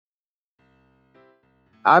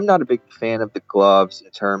I'm not a big fan of the gloves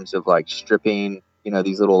in terms of like stripping,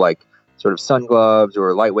 these little like sort of sun gloves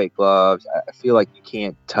or lightweight gloves. I feel like you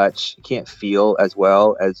can't feel as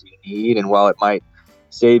well as you need. And while it might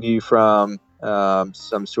save you from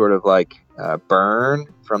some sort of like burn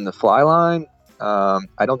from the fly line,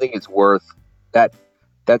 I don't think it's worth that.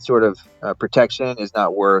 That sort of protection is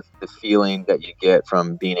not worth the feeling that you get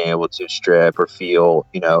from being able to strip or feel,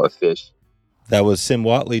 a fish. That was Sim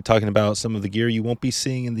Whatley talking about some of the gear you won't be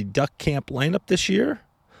seeing in the duck camp lineup this year.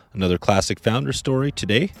 Another classic founder story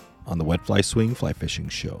today on the Wet Fly Swing Fly Fishing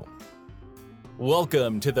Show.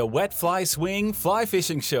 Welcome to the Wet Fly Swing Fly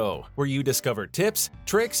Fishing Show, where you discover tips,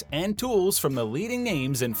 tricks, and tools from the leading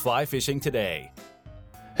names in fly fishing today.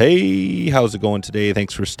 Hey, how's it going today?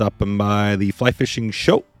 Thanks for stopping by the Fly Fishing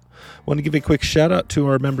Show. Want to give a quick shout out to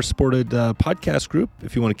our member-supported podcast group.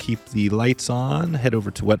 If you want to keep the lights on, head over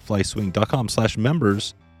to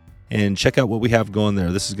wetflyswing.com/members and check out what we have going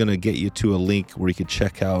there. This is going to get you to a link where you can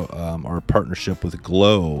check out our partnership with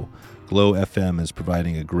Glow. Glow FM is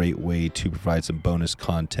providing a great way to provide some bonus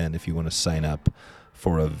content if you want to sign up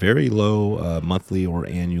for a very low monthly or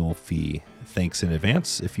annual fee. Thanks in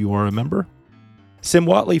advance if you are a member. Sim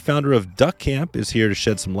Whatley, founder of Duck Camp, is here to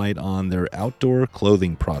shed some light on their outdoor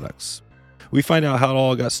clothing products. We find out how it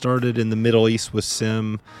all got started in the Middle East with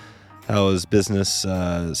Sim, how his business,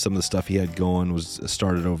 some of the stuff he had going was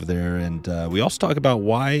started over there. And we also talk about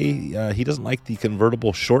why he doesn't like the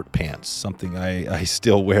convertible short pants, something I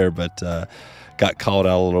still wear, but got called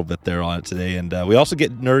out a little bit there on it today. And we also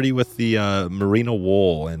get nerdy with the merino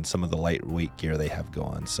wool and some of the lightweight gear they have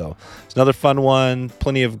going. So it's another fun one.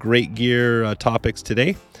 Plenty of great gear topics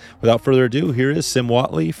today. Without further ado, here is Sim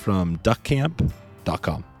Whatley from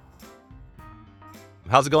duckcamp.com.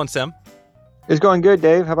 How's it going, Sim? It's going good,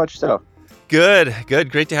 Dave. How about yourself? Good.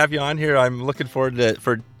 Great to have you on here. I'm looking forward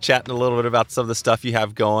for chatting a little bit about some of the stuff you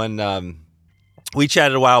have going. We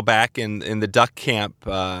chatted a while back in the duck camp.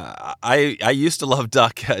 I used to love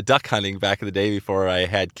duck hunting back in the day before I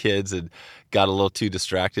had kids and got a little too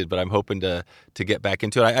distracted, but I'm hoping to get back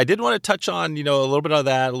into it. I did want to touch on, a little bit of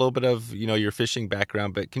that, a little bit of, your fishing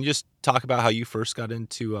background, but can you just talk about how you first got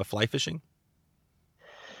into fly fishing?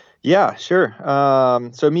 Yeah, sure.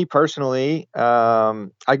 So me personally,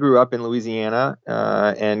 I grew up in Louisiana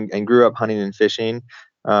and grew up hunting and fishing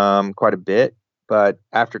quite a bit. But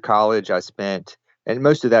after college, I spent, and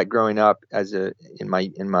most of that growing up in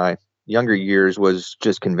my younger years was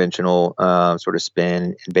just conventional sort of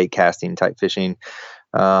spin and bait casting type fishing,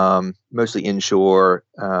 mostly inshore.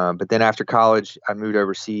 But then after college, I moved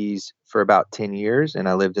overseas for about 10 years, and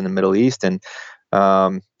I lived in the Middle East, and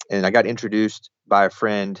I got introduced by a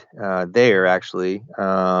friend there, actually,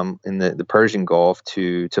 in the Persian Gulf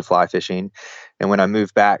to fly fishing. And when I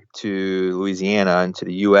moved back to Louisiana and to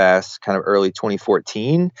the U.S., kind of early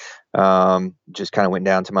 2014, just kind of went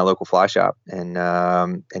down to my local fly shop and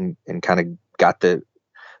kind of got the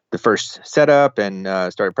first setup and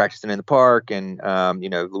started practicing in the park. And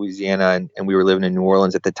Louisiana, and we were living in New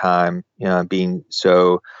Orleans at the time, being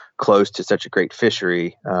so close to such a great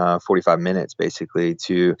fishery, 45 minutes basically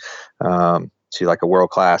to like a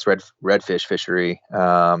world-class redfish fishery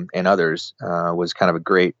and others, was kind of a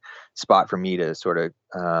great spot for me to sort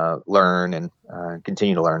of learn and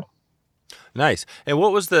continue to learn. Nice. And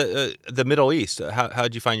what was the Middle East? How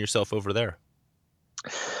did you find yourself over there?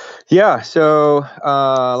 Yeah. So,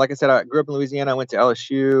 like I said, I grew up in Louisiana. I went to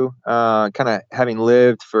LSU, kind of having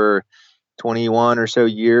lived for 21 or so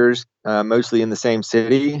years, mostly in the same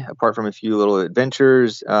city, apart from a few little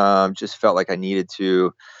adventures. Just felt like I needed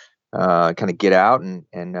to kind of get out and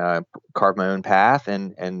carve my own path,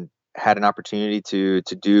 and had an opportunity to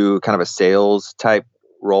do kind of a sales type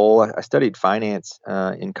role. I studied finance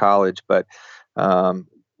in college, but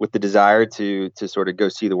with the desire to sort of go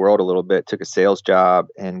see the world a little bit, took a sales job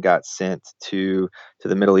and got sent to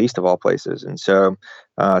the Middle East of all places. And so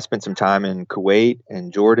I spent some time in Kuwait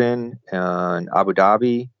and Jordan and Abu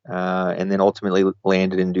Dhabi, and then ultimately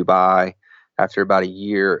landed in Dubai after about a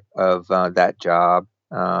year of that job.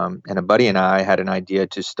 And a buddy and I had an idea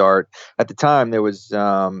to start. At the time, there was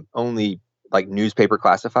only like newspaper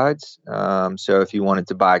classifieds. So if you wanted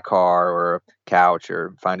to buy a car or a couch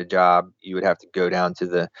or find a job, you would have to go down to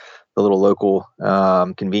the little local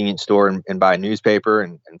convenience store and buy a newspaper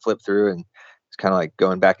and flip through. And it's kind of like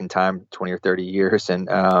going back in time 20 or 30 years. And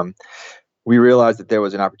we realized that there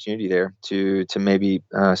was an opportunity there to maybe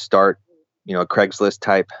start a Craigslist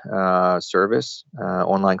type service,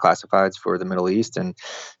 online classifieds for the Middle East. And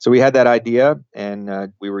so we had that idea,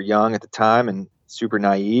 and we were young at the time and super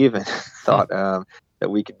naive, and thought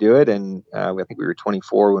we could do it. And I think we were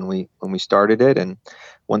 24 when we started it, and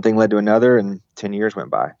one thing led to another, and 10 years went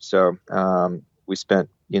by. So we spent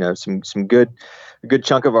some a good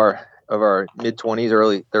chunk of our mid 20s,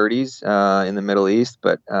 early 30s in the Middle East,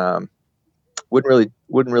 but wouldn't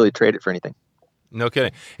really trade it for anything. No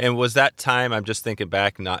kidding. And was that time, I'm just thinking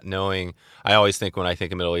back, not knowing, I always think when I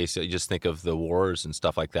think of Middle East, you just think of the wars and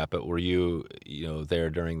stuff like that. But were you there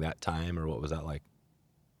during that time, or what was that like?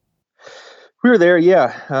 We were there,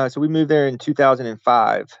 yeah. So we moved there in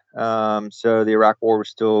 2005. So the Iraq War was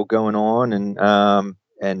still going on,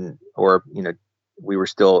 we were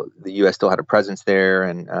still, the U.S. still had a presence there,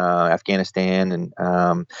 and Afghanistan, and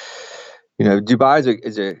Dubai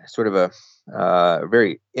is a sort of a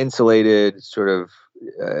very insulated, sort of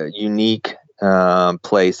unique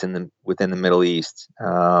place within the Middle East.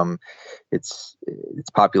 Its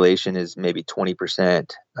population is maybe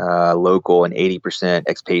 20% local and 80%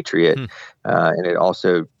 expatriate, and it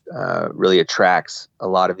also really attracts a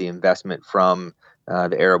lot of the investment from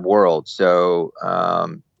the Arab world. So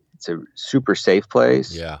it's a super safe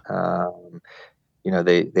place. Yeah.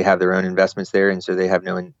 They have their own investments there, and so they have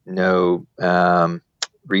no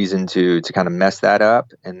reason to kind of mess that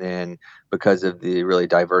up. And then because of the really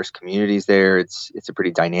diverse communities there, it's a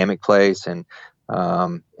pretty dynamic place, and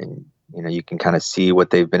you can kind of see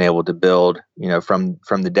what they've been able to build, from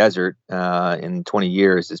the desert in 20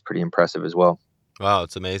 years is pretty impressive as well. Wow,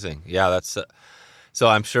 it's amazing. Yeah, that's so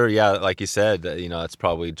I'm sure. Yeah, like you said, it's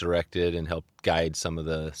probably directed and helped guide some of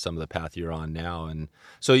the path you're on now. And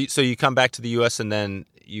so you come back to the U.S. and then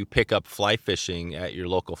you pick up fly fishing at your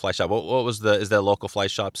local fly shop. What was is that local fly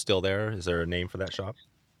shop still there? Is there a name for that shop?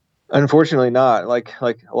 Unfortunately not. Like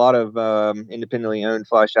a lot of independently owned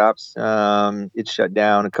fly shops, it shut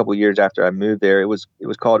down a couple years after I moved there. It was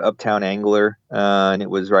called Uptown Angler, and it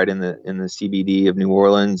was right in the CBD of New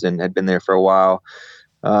Orleans, and had been there for a while.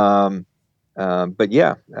 But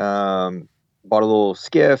yeah, bought a little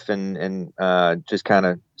skiff and just kind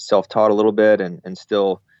of self-taught a little bit, and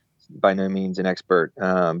still by no means an expert,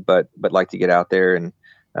 but like to get out there and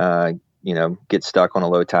get stuck on a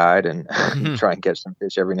low tide and try and catch some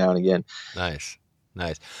fish every now and again. Nice.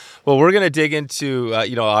 Well, we're going to dig into,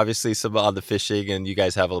 obviously some of the fishing, and you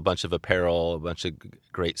guys have a bunch of apparel, a bunch of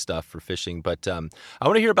great stuff for fishing. But I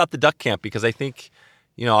want to hear about the duck camp, because I think,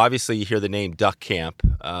 obviously you hear the name duck camp.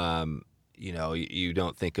 You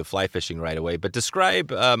don't think of fly fishing right away, but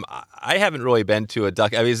describe, I haven't really been to a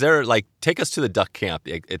duck. I mean, is there take us to the duck camp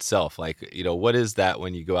itself. What is that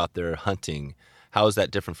when you go out there hunting? How is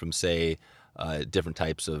that different from, say, different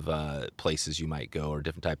types of places you might go, or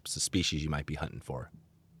different types of species you might be hunting for?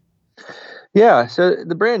 Yeah. So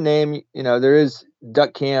the brand name, there is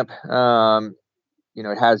duck camp.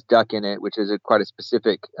 It has duck in it, which is quite a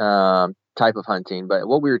specific type of hunting. But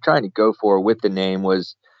what we were trying to go for with the name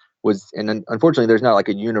was, and unfortunately, there's not like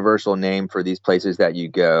a universal name for these places that you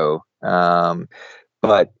go.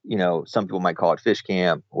 But, some people might call it fish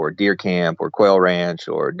camp or deer camp or quail ranch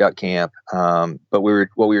or duck camp. But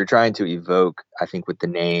what we were trying to evoke, I think, with the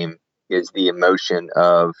name is the emotion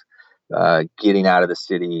of getting out of the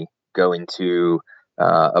city, going to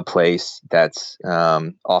a place that's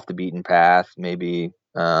off the beaten path, maybe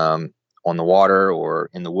on the water or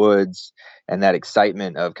in the woods, and that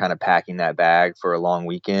excitement of kind of packing that bag for a long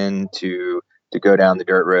weekend to go down the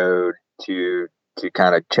dirt road, to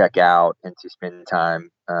kind of check out and to spend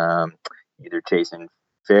time either chasing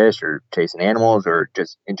fish or chasing animals, or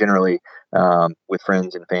just generally with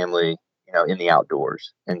friends and family, in the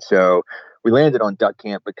outdoors. And so we landed on duck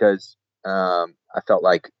camp because I felt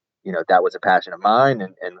like, that was a passion of mine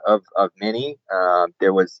and of many.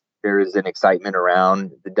 There is an excitement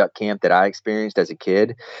around the duck camp that I experienced as a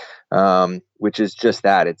kid, which is just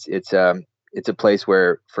that it's a place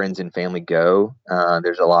where friends and family go.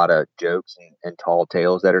 There's a lot of jokes and tall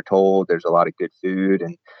tales that are told. There's a lot of good food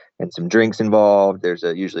and some drinks involved. There's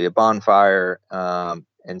usually a bonfire.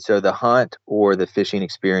 And so the hunt or the fishing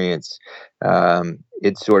experience,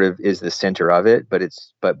 it sort of is the center of it,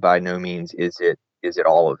 but by no means is it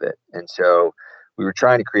all of it. And so we were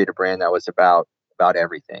trying to create a brand that was about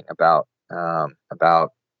everything, about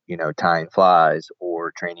tying flies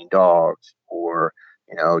or training dogs or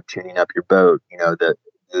tuning up your boat,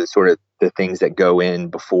 the sort of the things that go in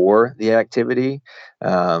before the activity,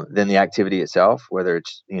 then the activity itself, whether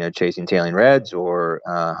it's, chasing tailing reds or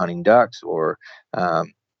hunting ducks or,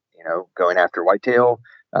 going after whitetail.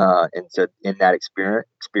 And so in that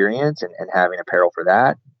experience and having apparel for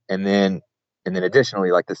that, and then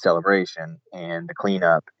additionally, like the celebration and the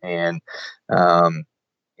cleanup and,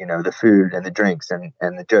 the food and the drinks and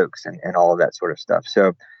the jokes and all of that sort of stuff.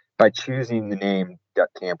 So by choosing the name duck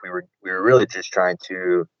camp, we were really just trying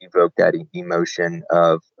to evoke that emotion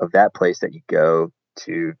of that place that you go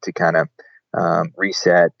to kind of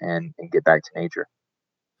reset and get back to nature.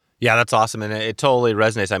 Yeah, that's awesome. And it totally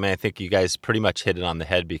resonates. I mean, I think you guys pretty much hit it on the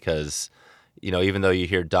head because, even though you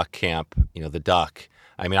hear duck camp, the duck,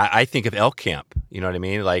 I mean, I think of elk camp, you know what I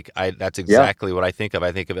mean? Like that's exactly what I think of.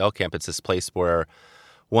 I think of elk camp. It's this place where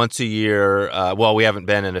once a year, well, we haven't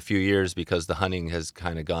been in a few years because the hunting has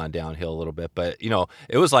kind of gone downhill a little bit, but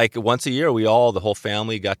it was like once a year, the whole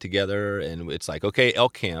family got together and it's like, okay,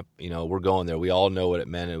 elk camp, we're going there. We all know what it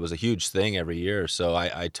meant. It was a huge thing every year. So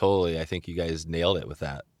I think you guys nailed it with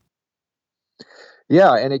that.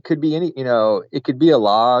 Yeah, and it could be it could be a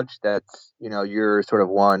lodge that's, your sort of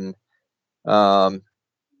one,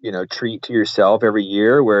 treat to yourself every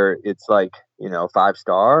year where it's like,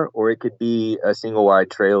 5-star, or it could be a single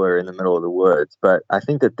wide trailer in the middle of the woods. But I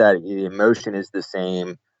think that the emotion is the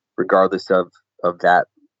same regardless of that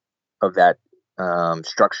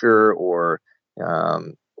structure or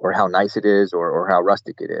how nice it is or how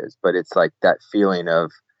rustic it is. But it's like that feeling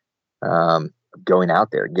of going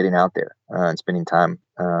out there, getting out there, and spending time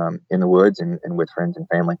in the woods and with friends and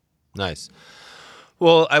family. Nice.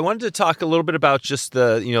 Well, I wanted to talk a little bit about just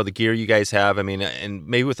the gear you guys have. I mean, and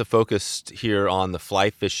maybe with a focus here on the fly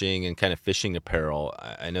fishing and kind of fishing apparel.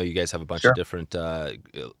 I know you guys have a bunch of different, I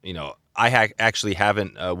actually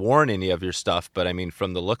haven't worn any of your stuff, but I mean,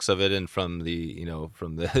 from the looks of it and from the,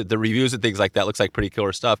 from the reviews and things like that, looks like pretty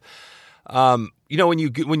killer stuff. When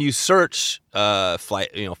you search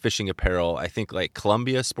fishing apparel, I think like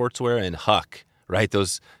Columbia Sportswear and Huck, right?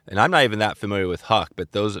 Those, and I'm not even that familiar with Huck,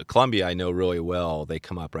 but those Columbia I know really well. They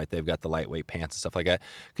come up, right? They've got the lightweight pants and stuff like that.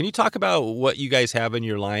 Can you talk about what you guys have in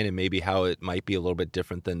your line and maybe how it might be a little bit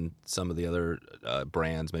different than some of the other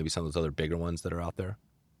brands, maybe some of those other bigger ones that are out there?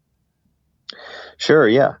 Sure.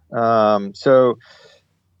 Yeah. So,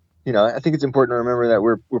 I think it's important to remember that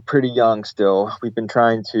we're pretty young still. We've been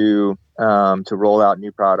trying to roll out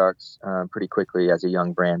new products pretty quickly as a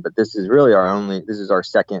young brand, but this is really this is our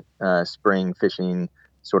second spring fishing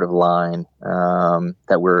sort of line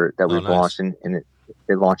that we've launched, and it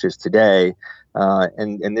launches today.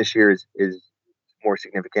 And this year is more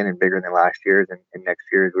significant and bigger than last year's, and next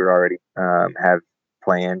year's we already have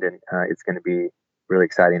planned, and it's going to be really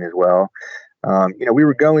exciting as well. We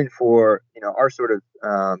were going for, our sort of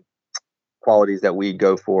qualities that we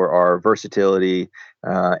go for are versatility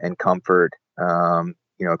and comfort,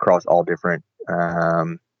 across all different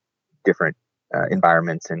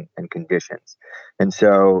environments and conditions. And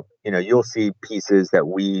so, you'll see pieces that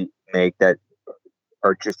we make that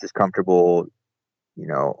are just as comfortable,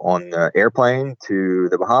 on the airplane to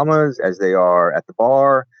the Bahamas as they are at the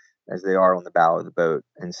bar, as they are on the bow of the boat.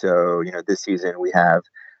 And so, this season we have,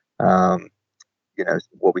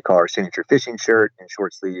 what we call our signature fishing shirt in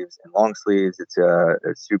short sleeves and long sleeves. It's a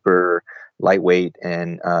super lightweight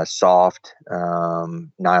and soft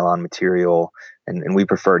nylon material. And we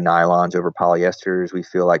prefer nylons over polyesters. We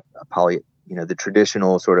feel like the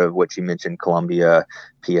traditional sort of what you mentioned, Columbia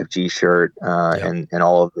PFG shirt, and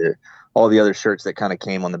all the other shirts that kind of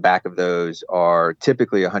came on the back of those are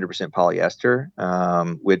typically 100% polyester,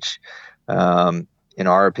 which, in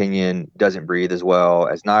our opinion, doesn't breathe as well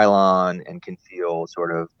as nylon and can feel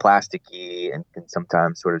sort of plasticky and can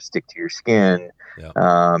sometimes sort of stick to your skin.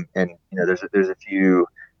 Yeah. There's a few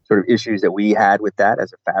sort of issues that we had with that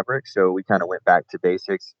as a fabric. So we kind of went back to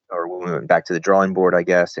basics, or we went back to the drawing board, I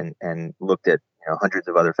guess, and looked at hundreds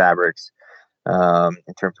of other fabrics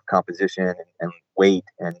in terms of composition and weight.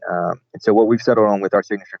 And so what we've settled on with our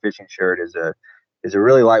signature fishing shirt is a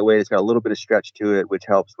really lightweight. It's got a little bit of stretch to it, which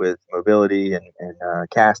helps with mobility and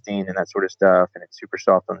casting and that sort of stuff. And it's super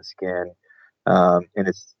soft on the skin. And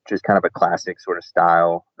it's just kind of a classic sort of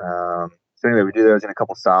style. So anyway, we do those in a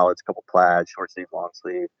couple solids, a couple plaids, short sleeve, long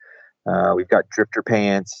sleeve. We've got drifter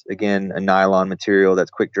pants, again, a nylon material that's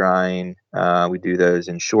quick drying. We do those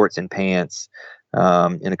in shorts and pants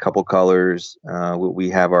in a couple colors. We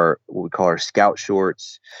have what we call our scout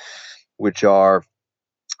shorts, which are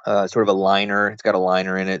sort of a liner. It's got a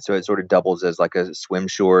liner in it, so it sort of doubles as like a swim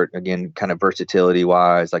short. Again, kind of versatility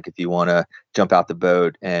wise, like if you want to jump out the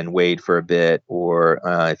boat and wade for a bit, or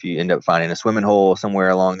if you end up finding a swimming hole somewhere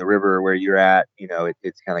along the river where you're at,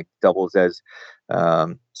 it's kind of doubles as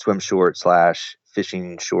swim short /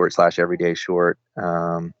 fishing short / everyday short.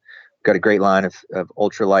 Got a great line of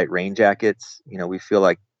ultralight rain jackets. We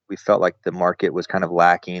felt like the market was kind of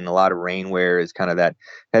lacking. A lot of rainwear is kind of that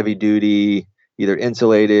heavy duty, either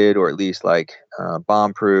insulated or at least like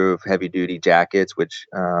bomb-proof, heavy-duty jackets, which,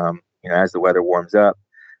 as the weather warms up,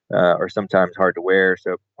 are sometimes hard to wear.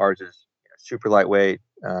 So ours is super lightweight,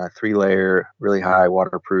 3-layer, really high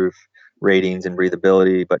waterproof ratings and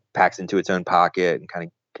breathability, but packs into its own pocket and kind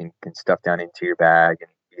of can stuff down into your bag and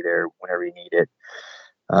be there whenever you need it.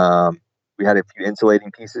 We had a few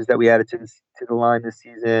insulating pieces that we added to the line this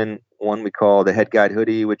season. One we call the Head Guide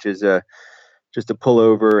hoodie, which is just a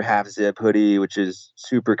pullover half zip hoodie, which is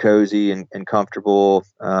super cozy and comfortable.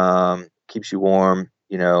 Keeps you warm,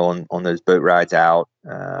 on those boat rides out.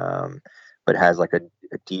 But has like a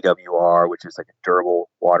DWR, which is like a durable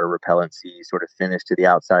water repellency sort of finish to the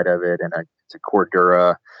outside of it, and it's a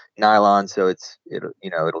Cordura nylon, so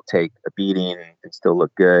it'll take a beating and still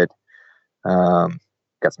look good.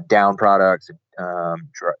 Got some down products,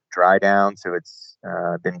 dry down, so it's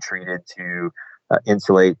been treated to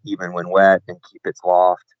insulate even when wet and keep its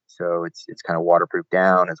loft. So it's kind of waterproof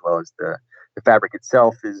down, as well as the fabric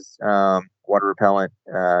itself is water repellent.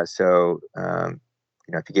 So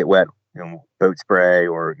if you get wet, boat spray,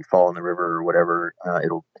 or you fall in the river or whatever,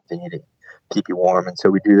 it'll continue to keep you warm. And so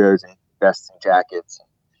we do those in vests and jackets.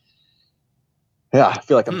 Yeah, I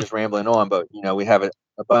feel like I'm just rambling on, but we have a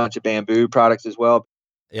bunch of bamboo products as well.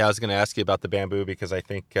 Yeah, I was going to ask you about the bamboo, because I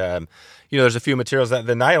think, there's a few materials that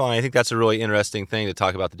the nylon, I think that's a really interesting thing to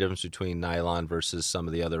talk about, the difference between nylon versus some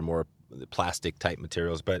of the other more plastic type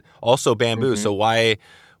materials, but also bamboo. Mm-hmm. So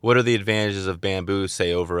what are the advantages of bamboo,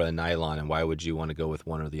 say, over a nylon, and why would you want to go with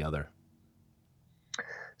one or the other?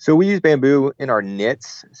 So we use bamboo in our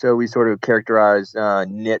knits. So we sort of characterize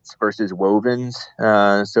knits versus wovens.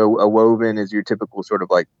 So a woven is your typical sort of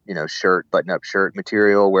like, shirt, button-up shirt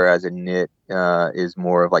material, whereas a knit is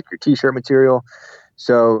more of like your t-shirt material.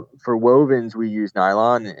 So for wovens, we use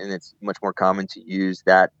nylon, and it's much more common to use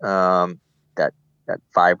that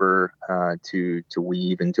fiber to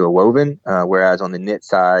weave into a woven. Whereas on the knit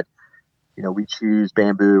side, we choose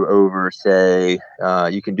bamboo over, say,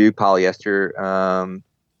 you can do polyester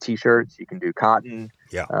t-shirts, you can do cotton.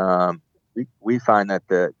 Yeah. We find that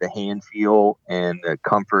the hand feel and the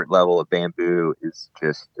comfort level of bamboo is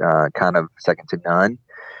just kind of second to none.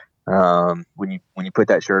 When you put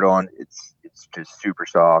that shirt on, it's just super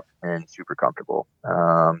soft and super comfortable.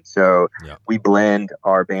 So yeah. We blend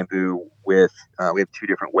our bamboo with we have 2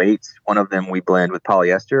 different weights. One of them we blend with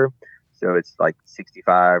polyester. So it's like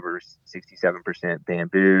 65 or 67%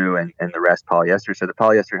 bamboo and the rest polyester. So the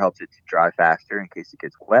polyester helps it to dry faster in case it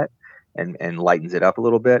gets wet and lightens it up a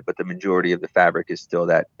little bit. But the majority of the fabric is still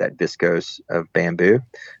that viscose of bamboo.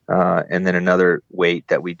 And then another weight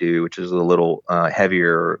that we do, which is a little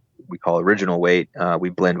heavier, we call original weight,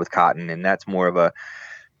 we blend with cotton. And that's more of a,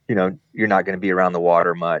 you're not going to be around the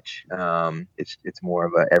water much. It's more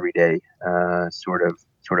of a everyday sort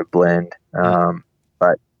of blend.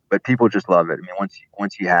 But people just love it. I mean,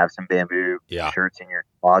 once you have some bamboo shirts in your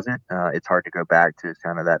closet, it's hard to go back to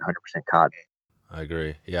kind of that 100% cotton. I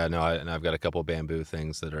agree. Yeah, no, and I've got a couple of bamboo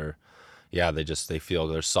things that are, they feel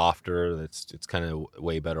they're softer. It's kind of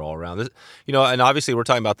way better all around. And obviously we're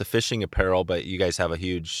talking about the fishing apparel, but you guys have a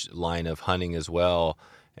huge line of hunting as well.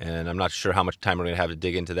 And I'm not sure how much time we're going to have to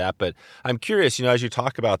dig into that, but I'm curious, as you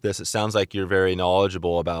talk about this, it sounds like you're very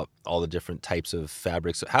knowledgeable about all the different types of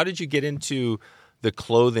fabrics. How did you get into the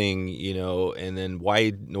clothing, and then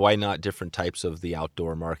why not different types of the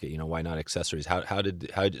outdoor market? Why not accessories? How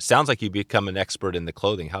it sounds like you become an expert in the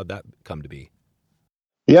clothing. How'd that come to be?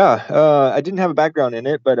 Yeah, I didn't have a background in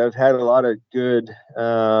it, but I've had a lot of good,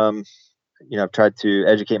 I've tried to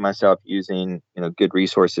educate myself using, good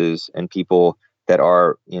resources and people that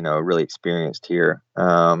are, really experienced here.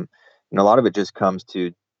 And a lot of it just comes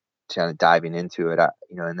to kind of diving into it.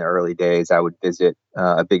 In the early days, I would visit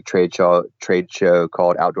a big trade show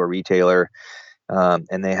called Outdoor Retailer,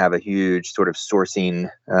 and they have a huge sort of sourcing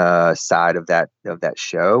side of that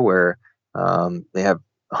show where they have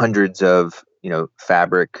hundreds of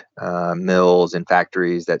fabric mills and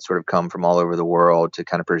factories that sort of come from all over the world to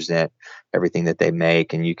kind of present everything that they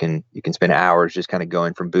make, and you can spend hours just kind of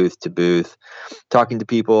going from booth to booth, talking to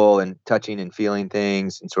people and touching and feeling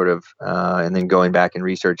things, and sort of and then going back and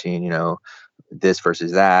researching this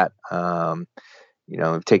versus that.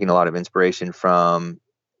 I've taken a lot of inspiration from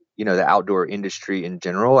the outdoor industry in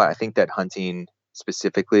general. I think that hunting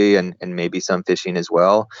specifically, and maybe some fishing as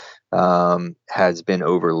well, has been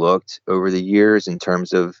overlooked over the years in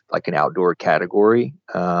terms of like an outdoor category.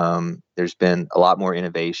 There's been a lot more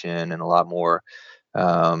innovation and a lot more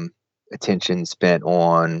attention spent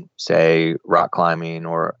on, say, rock climbing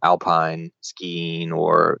or alpine skiing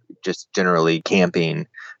or just generally camping,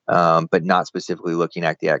 but not specifically looking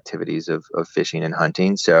at the activities of fishing and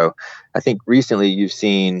hunting. So I think recently you've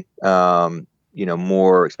seen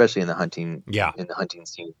more, especially in the hunting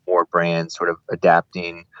scene, more brands sort of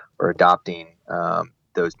adapting or adopting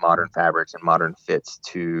those modern fabrics and modern fits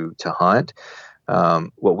to hunt.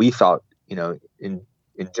 What we thought, in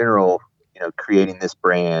general, creating this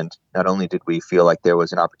brand, not only did we feel like there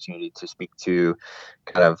was an opportunity to speak to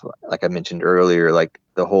kind of, like I mentioned earlier, like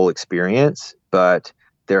the whole experience, but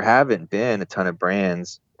there haven't been a ton of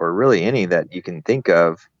brands, or really any that you can think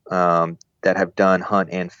of, that have done hunt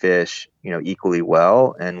and fish, equally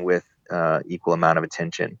well and with equal amount of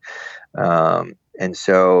attention. And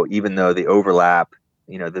so even though the overlap,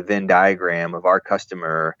 the Venn diagram of our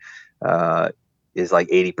customer is like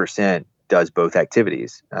 80% does both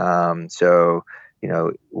activities. So,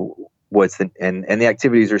 what's the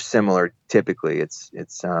activities are similar. Typically it's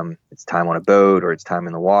time on a boat, or it's time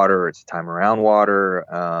in the water, or it's time around water,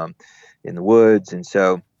 in the woods. And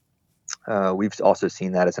so, we've also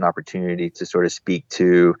seen that as an opportunity to sort of speak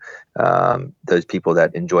to those people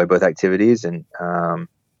that enjoy both activities, and kind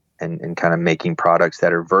of making products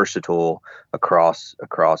that are versatile across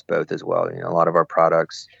both as well. A lot of our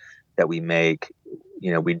products that we make,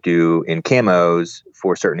 we do in camos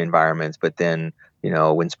for certain environments, but then,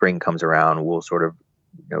 when spring comes around, we'll sort of,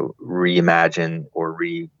 reimagine or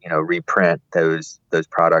reprint those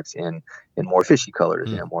products in more fishy colors,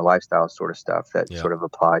 more lifestyle sort of stuff that sort of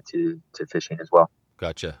apply to fishing as well.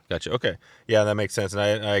 Gotcha. Okay. Yeah, that makes sense. And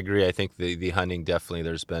I agree. I think the hunting, definitely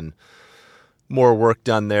there's been more work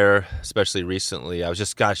done there, especially recently.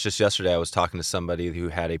 Just yesterday I was talking to somebody who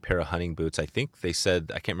had a pair of hunting boots. I think they said,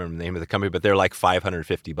 I can't remember the name of the company, but they're like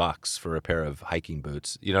 $550 for a pair of hiking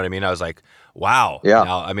boots. You know what I mean? I was like, wow. Yeah.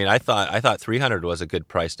 Now, I mean, I thought $300 was a good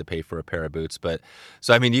price to pay for a pair of boots, but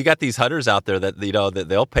so I mean, you got these hunters out there that that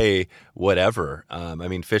they'll pay whatever. I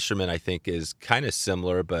mean, fishermen I think is kind of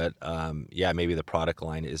similar, but maybe the product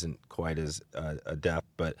line isn't quite as adept,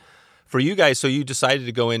 but. For you guys, so you decided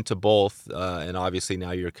to go into both, and obviously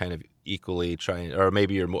now you're kind of equally trying, or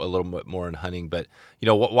maybe you're a little bit more in hunting. But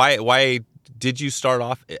why did you start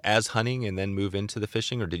off as hunting and then move into the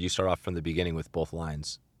fishing, or did you start off from the beginning with both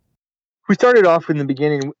lines? We started off in the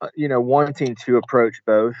beginning, wanting to approach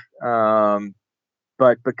both,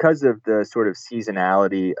 but because of the sort of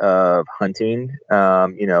seasonality of hunting,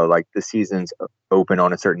 like the seasons open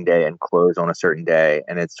on a certain day and close on a certain day,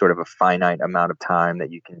 and it's sort of a finite amount of time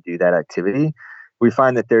that you can do that activity, we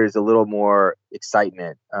find that there's a little more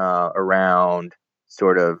excitement around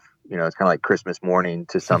sort of, it's kind of like Christmas morning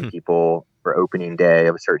to some people for opening day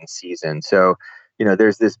of a certain season. So,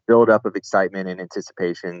 there's this buildup of excitement and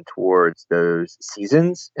anticipation towards those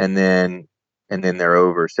seasons, and then they're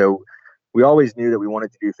over. So we always knew that we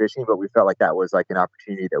wanted to do fishing, but we felt like that was like an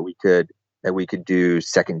opportunity that we could do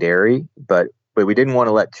secondary, but we didn't want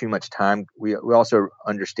to let too much time. We also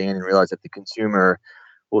understand and realize that the consumer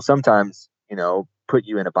will sometimes, put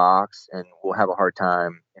you in a box, and will have a hard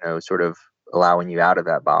time, sort of allowing you out of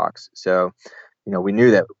that box. So, we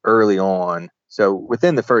knew that early on. So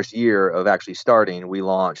within the first year of actually starting, we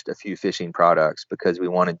launched a few fishing products because we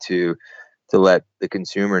wanted to let the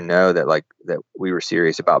consumer know that we were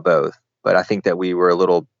serious about both. But I think that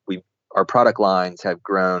our product lines have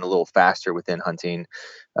grown a little faster within hunting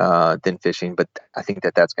than fishing. But I think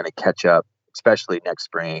that that's going to catch up, especially next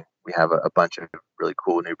spring. We have a bunch of really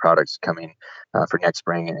cool new products coming for next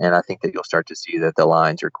spring. And I think that you'll start to see that the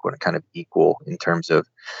lines are going to kind of equal in terms of,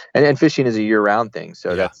 and fishing is a year-round thing.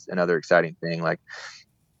 So that's another exciting thing. Like,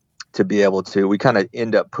 to be able to, we kind of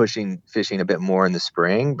end up pushing fishing a bit more in the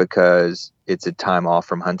spring because it's a time off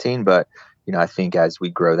from hunting. But I think as we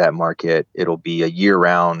grow that market, it'll be a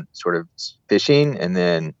year-round sort of fishing, and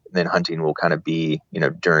then hunting will kind of be,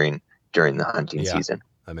 during the hunting season.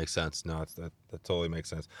 That makes sense. No, that totally makes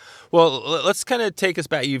sense. Well, let's kind of take us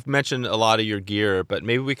back. You've mentioned a lot of your gear, but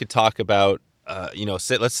maybe we could talk about,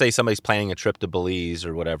 let's say somebody's planning a trip to Belize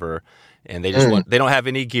or whatever, and they just they don't have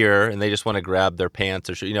any gear, and they just want to grab their pants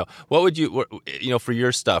or what would you, for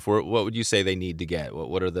your stuff, what would you say they need to get?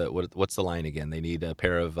 What's the line again? They need a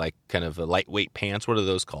pair of like kind of a lightweight pants. What are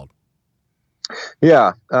those called?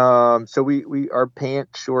 Yeah. So our pant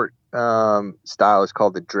short style is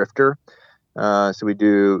called the drifter. So we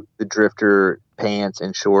do the drifter pants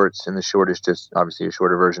and shorts, and the short is just obviously a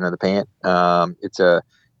shorter version of the pant.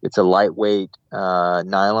 It's a lightweight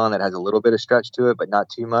nylon that has a little bit of stretch to it, but not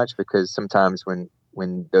too much, because sometimes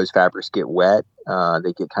when those fabrics get wet,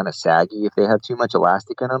 they get kind of saggy if they have too much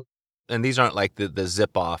elastic in them. And these aren't like the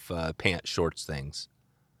zip off pant shorts things.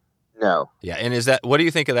 No. Yeah, and what do you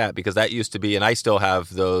think of that? Because that used to be, and I still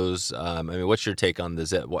have those. I mean, what's your take on the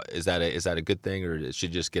zip? Is that a good thing, or should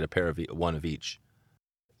you just get a pair of one of each?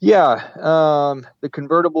 Yeah, the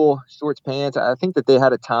convertible shorts pants, I think that they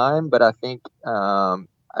had a time, but I think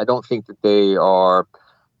I don't think that they are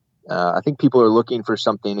I think people are looking for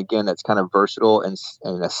something again that's kind of versatile and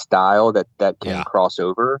a style that can cross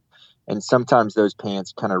over. And sometimes those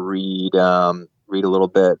pants kind of read a little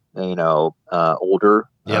bit, older,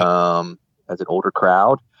 as an older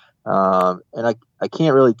crowd. And I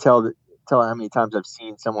can't really tell how many times I've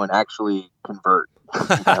seen someone actually convert,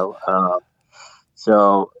 and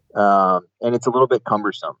it's a little bit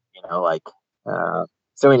cumbersome,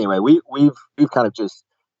 so anyway, we've kind of just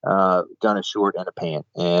done a short and a pant,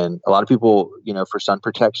 and a lot of people, for sun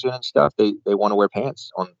protection and stuff, they want to wear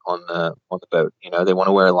pants on the boat. They want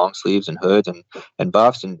to wear long sleeves and hoods and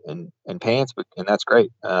buffs and pants, and that's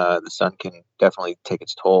great. The sun can definitely take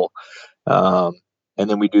its toll. And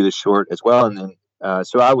then we do the short as well. And then,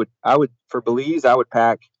 so I would for Belize, I would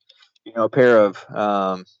pack, a pair of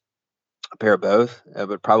both,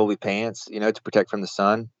 but probably pants, to protect from the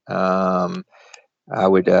sun. I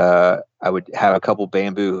would have a couple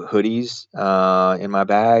bamboo hoodies in my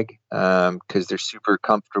bag because they're super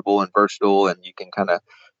comfortable and versatile, and you can kind of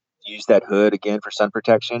use that hood again for sun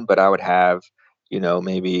protection. But I would have,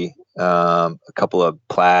 maybe a couple of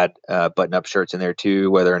plaid button-up shirts in there too,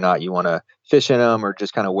 whether or not you want to fish in them or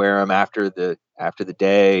just kind of wear them after the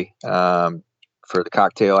day for the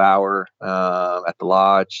cocktail hour at the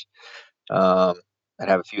lodge. I'd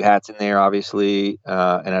have a few hats in there, obviously,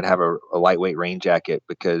 and I'd have a lightweight rain jacket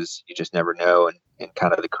because you just never know. And in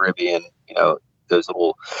kind of the Caribbean, those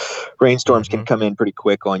little rainstorms can come in pretty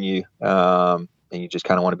quick on you, and you just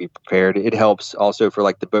kind of want to be prepared. It helps also for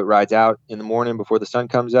like the boat rides out in the morning before the sun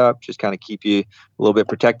comes up, just kind of keep you a little bit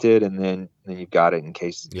protected, and then you've got it in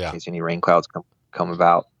case any rain clouds come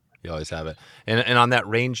about. You always have it. And on that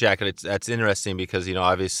rain jacket, that's interesting because,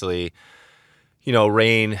 obviously,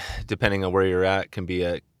 rain, depending on where you're at, can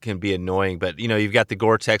be annoying. But you've got the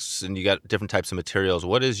Gore-Tex and you got different types of materials.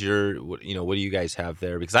 What do you guys have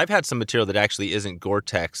there? Because I've had some material that actually isn't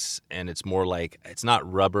Gore-Tex, and it's more like it's not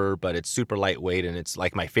rubber, but it's super lightweight, and it's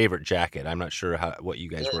like my favorite jacket. I'm not sure what you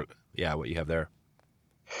guys what you have there.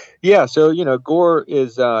 Yeah, so Gore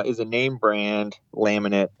is a name brand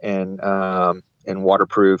laminate and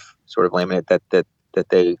waterproof sort of laminate that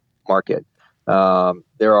they market.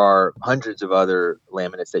 There are hundreds of other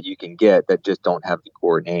laminates that you can get that just don't have the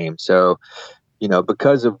Gore name. So,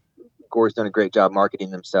 because of Gore's done a great job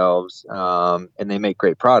marketing themselves, and they make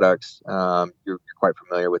great products, you're quite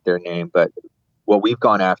familiar with their name. But what we've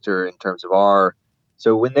gone after in terms of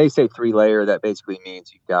so when they say 3-layer, that basically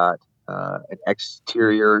means you've got an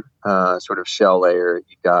exterior sort of shell layer.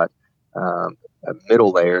 You've got a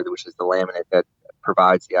middle layer, which is the laminate that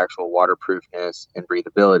provides the actual waterproofness and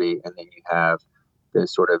breathability, and then you have the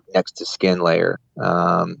sort of next to skin layer.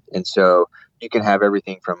 And so you can have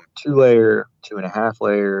everything from 2-layer, 2.5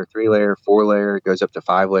 layer, 3-layer, 4-layer, it goes up to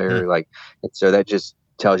 5-layer. And so that just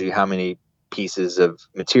tells you how many pieces of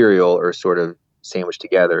material are sort of sandwiched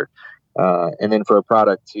together. And then for a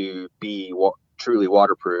product to be truly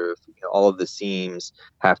waterproof, all of the seams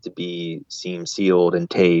have to be seam sealed and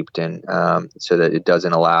taped, and so that it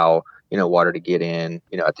doesn't allow water to get in,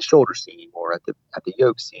 at the shoulder seam or at the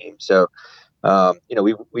yoke seam. So,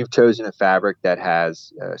 we've chosen a fabric that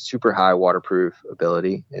has super high waterproof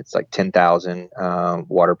ability. It's like 10,000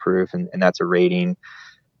 waterproof, and that's a rating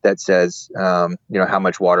that says, how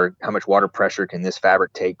much water pressure can this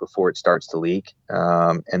fabric take before it starts to leak.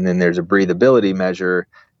 And then there's a breathability measure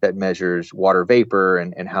that measures water vapor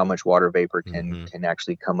and how much water vapor can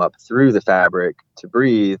actually come up through the fabric to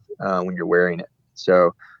breathe when you're wearing it.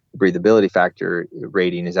 So the breathability factor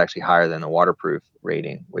rating is actually higher than the waterproof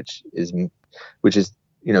rating, which is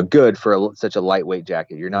good for such a lightweight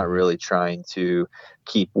jacket. You're not really trying to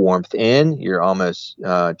keep warmth in. You're almost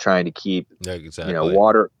trying to keep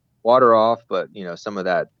water off, but some of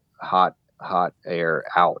that hot air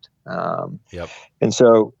out. And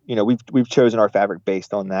so we've chosen our fabric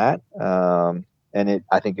based on that, and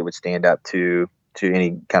I think it would stand up to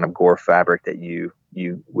any kind of Gore fabric that you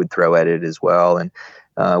would throw at it as well. And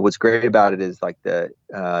what's great about it is like the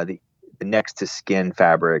next to skin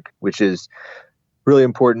fabric, which is really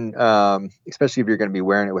important, especially if you're going to be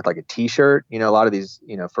wearing it with like a t-shirt. A lot of these,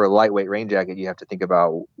 for a lightweight rain jacket, you have to think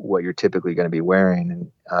about what you're typically going to be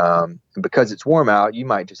wearing. And because it's warm out, you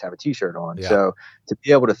might just have a t-shirt on. Yeah. So to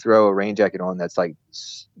be able to throw a rain jacket on that's like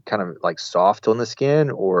kind of like soft on the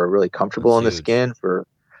skin or really comfortable on the skin for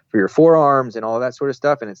your forearms and all that sort of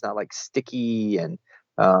stuff, and it's not like sticky and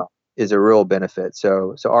is a real benefit.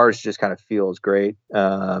 So ours just kind of feels great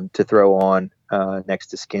to throw on next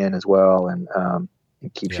to skin as well, and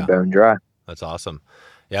it keeps your bone dry. That's awesome.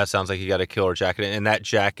 Yeah, it sounds like you got a killer jacket, and that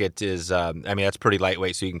jacket is that's pretty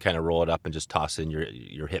lightweight, so you can kind of roll it up and just toss in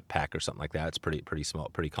your hip pack or something like that. It's pretty small,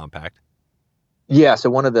 pretty compact. Yeah, so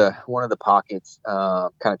one of the pockets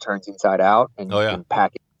kind of turns inside out, and Oh you yeah, can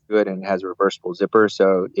pack it good, and it has a reversible zipper,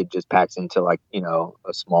 so it just packs into like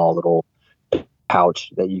a small little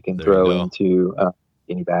pouch that you can there you throw go. into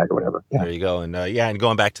any bag or whatever. Yeah, There you go, and and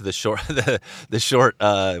going back to the short, the short,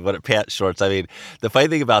 pant shorts. I mean, the funny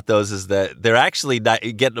thing about those is that they're actually not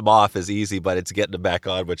getting them off is easy, but it's getting them back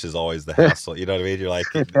on, which is always the hassle. You know what I mean? You're like,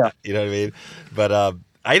 yeah, you know what I mean? But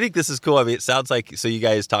I think this is cool. I mean, it sounds like so. You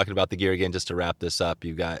guys talking about the gear again? Just to wrap this up,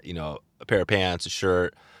 you've got a pair of pants, a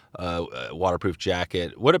shirt, a waterproof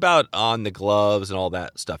jacket. What about on the gloves and all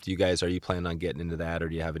that stuff? Are you planning on getting into that, or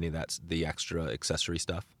do you have any of the extra accessory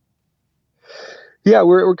stuff? yeah.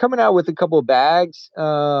 We're coming out with a couple of bags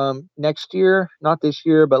next year, not this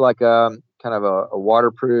year, but like kind of a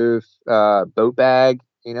waterproof boat bag,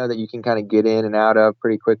 that you can kind of get in and out of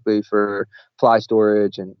pretty quickly for fly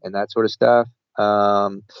storage and that sort of stuff.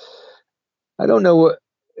 Um, I don't know what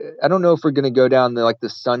I don't know if we're going to go down the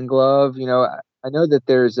sun glove. I know that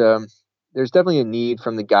there's definitely a need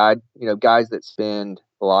from the guys that spend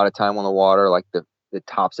a lot of time on the water, like the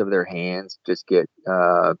tops of their hands just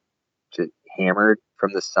hammered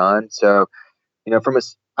from the sun. So,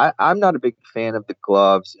 I'm not a big fan of the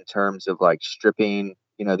gloves in terms of like stripping,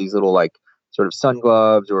 these little like sort of sun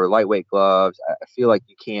gloves or lightweight gloves. I feel like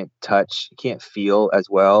you can't feel as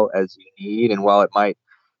well as you need. And while it might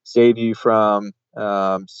save you from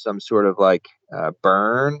some sort of like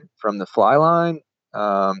burn from the fly line,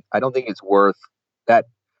 I don't think it's worth that.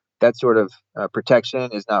 That sort of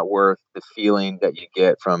protection is not worth the feeling that you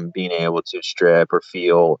get from being able to strip or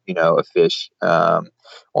feel, a fish on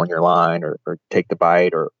your line or take the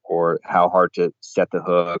bite or how hard to set the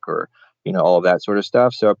hook or all of that sort of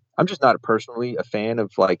stuff. So I'm just not personally a fan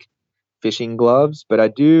of like fishing gloves,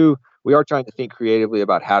 but we are trying to think creatively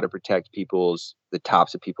about how to protect the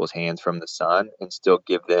tops of people's hands from the sun and still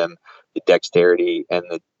give them the dexterity and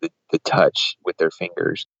the touch with their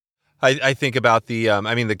fingers. I think about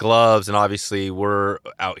the gloves, and obviously we're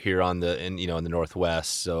out here in the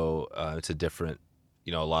Northwest, so it's a different,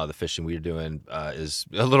 a lot of the fishing we're doing is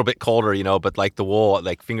a little bit colder, but like the wool,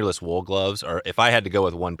 like fingerless wool gloves, or if I had to go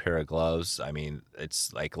with one pair of gloves, I mean,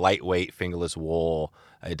 it's like lightweight fingerless wool.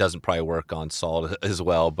 It doesn't probably work on salt as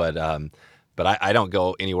well, but I don't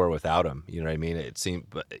go anywhere without them. You know what I mean? It seems,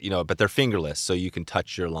 but they're fingerless, so you can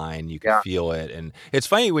touch your line, you can Yeah. feel it, and it's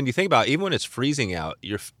funny when you think about it, even when it's freezing out,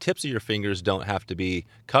 your tips of your fingers don't have to be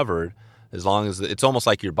covered, as long as it's almost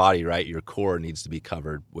like your body, right? Your core needs to be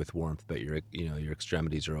covered with warmth, but your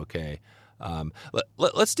extremities are okay.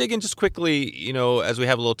 Let's dig in just quickly, as we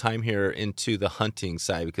have a little time here into the hunting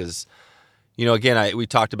side because. Again, we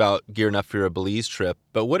talked about gearing up for a Belize trip,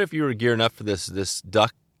 but what if you were gearing up for this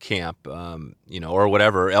duck camp, or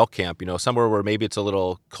whatever, elk camp, somewhere where maybe it's a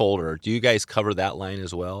little colder? Do you guys cover that line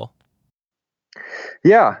as well?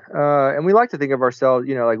 Yeah, and we like to think of ourselves,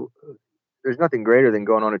 like there's nothing greater than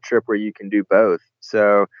going on a trip where you can do both.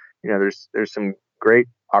 So, there's some great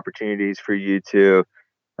opportunities for you to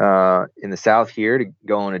in the South here to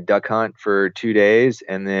go on a duck hunt for 2 days,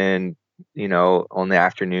 and then on the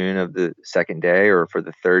afternoon of the second day or for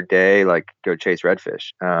the third day, like go chase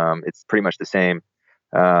redfish. It's pretty much the same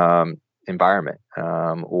environment,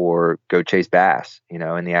 or go chase bass, in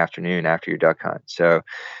the afternoon after your duck hunt. So,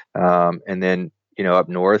 and then up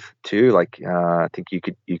north too, like I think you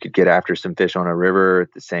could get after some fish on a river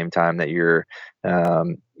at the same time that you're,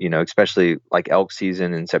 especially like elk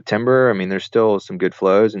season in September. I mean, there's still some good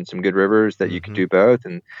flows and some good rivers that you could Mm-hmm. do both,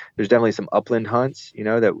 and there's definitely some upland hunts,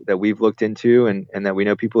 that we've looked into and that we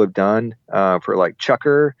know people have done for like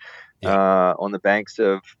chukar Yeah. on the banks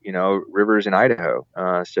of rivers in Idaho.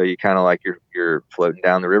 So you kind of like you're floating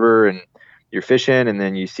down the river and you're fishing, and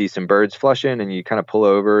then you see some birds flushing, and you kind of pull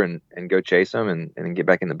over and go chase them, and then get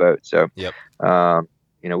back in the boat. So, Yep.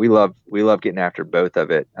 we love getting after both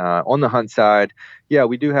of it. On the hunt side, yeah,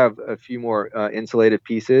 we do have a few more insulative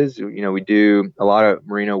pieces. We do a lot of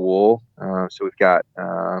merino wool. So we've got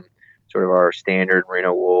sort of our standard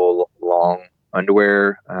merino wool long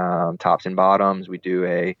underwear, tops and bottoms. We do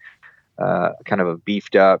a kind of a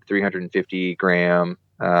beefed up 350 gram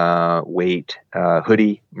weight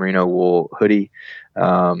hoodie, merino wool hoodie,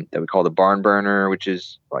 that we call the barn burner, which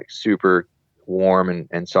is like super warm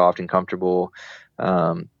and soft and comfortable.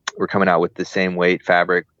 We're coming out with the same weight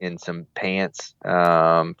fabric in some pants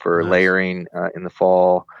for Nice. layering in the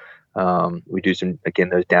fall. We do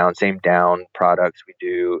those same down products we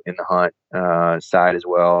do in the hunt side as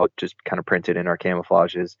well, just kind of printed in our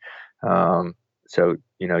camouflages. So,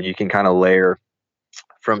 you can kind of layer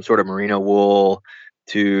from sort of merino wool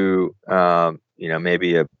to,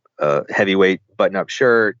 maybe a heavyweight button up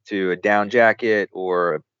shirt to a down jacket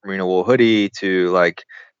or merino wool hoodie to like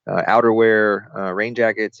outerwear, rain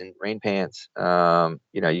jackets and rain pants.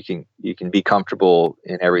 You can be comfortable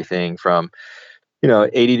in everything from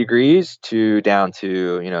 80 degrees to down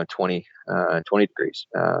to 20 degrees.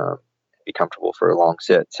 Be comfortable for a long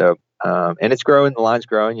sit. So and it's growing. The line's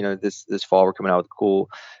growing. This fall we're coming out with cool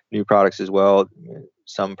new products as well.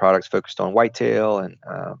 Some products focused on whitetail and.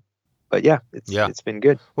 But yeah, it's been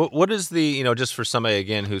good. What is the, just for somebody,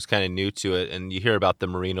 again, who's kind of new to it, and you hear about the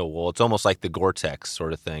merino wool, it's almost like the Gore-Tex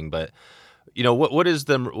sort of thing. But,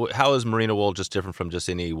 how is merino wool just different from just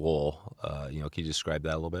any wool? Can you describe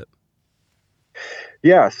that a little bit?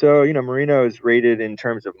 Yeah. So, merino is rated in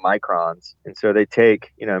terms of microns. And so they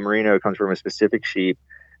take, merino comes from a specific sheep.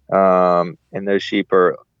 And those sheep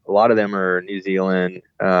a lot of them are New Zealand,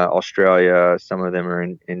 Australia. Some of them are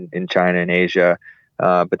in China and Asia.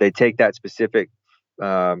 But they take that specific,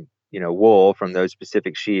 wool from those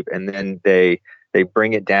specific sheep, and then they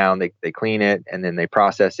bring it down. They clean it, and then they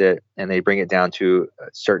process it, and they bring it down to a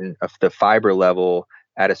certain of the fiber level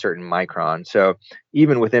at a certain micron. So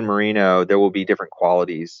even within merino, there will be different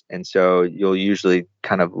qualities, and so you'll usually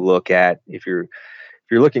kind of look at if you're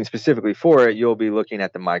looking specifically for it, you'll be looking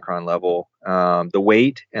at the micron level, the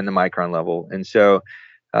weight, and the micron level, and so.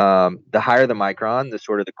 The higher the micron, the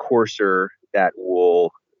sort of the coarser that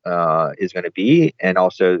wool is going to be, and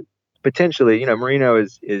also potentially, merino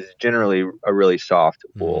is generally a really soft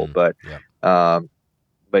wool, but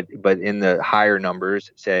in the higher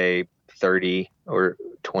numbers, say 30 or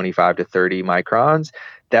 25 to 30 microns,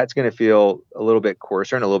 that's going to feel a little bit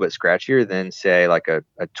coarser and a little bit scratchier than say like a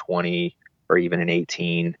 20 or even an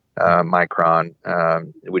 18 micron,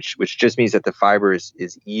 which just means that the fiber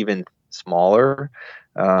is even smaller,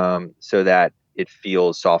 so that it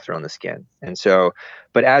feels softer on the skin. And so,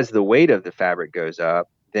 but as the weight of the fabric goes up,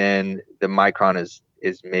 then the micron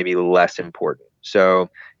is maybe less important. So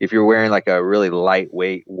if you're wearing like a really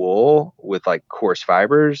lightweight wool with like coarse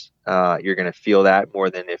fibers, you're going to feel that more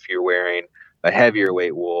than if you're wearing a heavier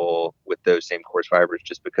weight wool with those same coarse fibers,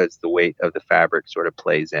 just because the weight of the fabric sort of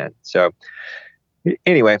plays in. So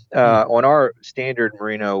anyway, on our standard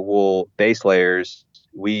merino wool base layers,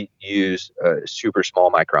 we use a super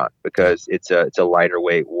small micron because it's a lighter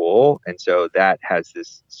weight wool, and so that has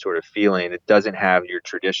this sort of feeling. It doesn't have your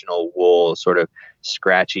traditional wool sort of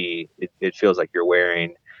scratchy. It feels like you're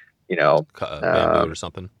wearing, bamboo or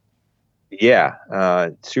something. Yeah,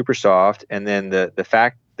 super soft. And then the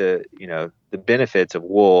benefits of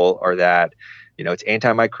wool are that it's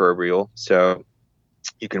antimicrobial, so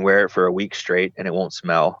you can wear it for a week straight and it won't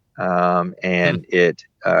smell, and it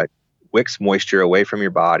wicks moisture away from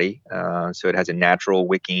your body. So it has a natural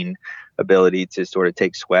wicking ability to sort of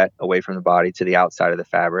take sweat away from the body to the outside of the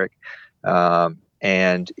fabric.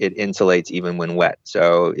 And it insulates even when wet.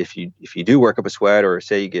 So if you do work up a sweat, or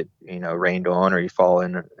say you get, rained on, or you fall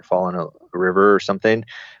in a river or something,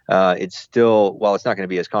 it's still, while it's not going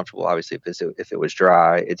to be as comfortable, obviously, if it was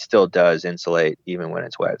dry, it still does insulate even when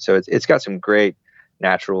it's wet. So it's got some great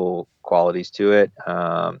natural qualities to it.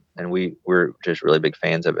 And we're just really big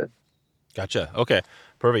fans of it. Gotcha. Okay.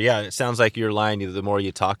 Perfect. Yeah. It sounds like your line, the more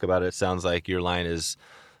you talk about it, it sounds like your line is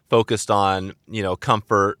focused on,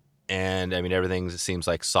 comfort, and everything seems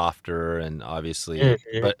like softer, and obviously,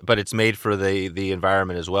 but it's made for the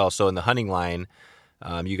environment as well. So in the hunting line,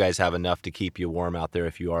 you guys have enough to keep you warm out there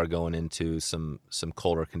if you are going into some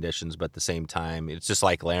colder conditions, but at the same time, it's just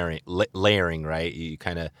like layering, right? You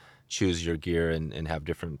kind of choose your gear and have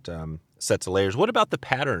different sets of layers. What about the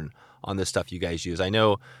pattern on this stuff you guys use? I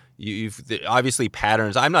know you've obviously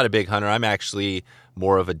patterns. I'm not a big hunter. I'm actually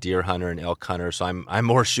more of a deer hunter and elk hunter. So I'm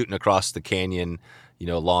more shooting across the canyon,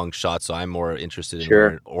 long shots. So I'm more interested in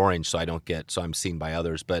wearing orange, so I'm seen by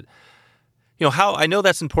others. But how I know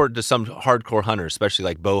that's important to some hardcore hunters, especially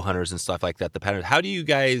like bow hunters and stuff like that. The pattern. How do you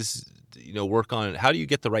guys work on it? How do you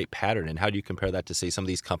get the right pattern, and how do you compare that to say some of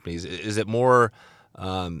these companies? Is it more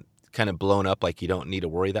kind of blown up, like you don't need to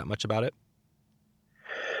worry that much about it?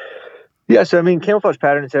 Yeah, so camouflage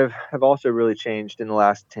patterns have also really changed in the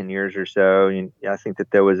last 10 years or so. I think that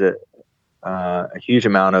there was a huge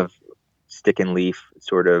amount of stick and leaf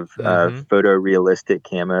sort of photorealistic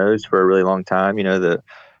camos for a really long time.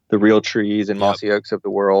 The real trees and mossy oaks of the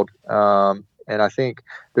world. And I think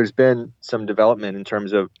there's been some development in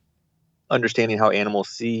terms of understanding how animals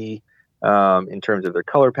see, in terms of their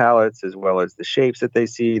color palettes, as well as the shapes that they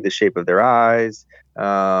see, the shape of their eyes,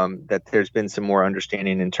 that there's been some more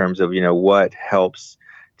understanding in terms of, what helps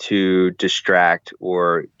to distract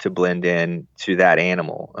or to blend in to that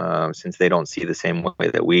animal, since they don't see the same way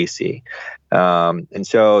that we see. And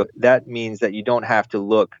so that means that you don't have to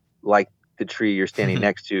look like the tree you're standing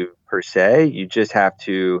next to per se. You just have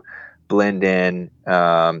to blend in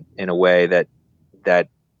a way that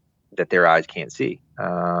their eyes can't see.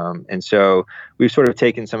 And so we've sort of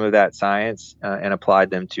taken some of that science and applied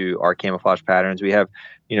them to our camouflage patterns. We have,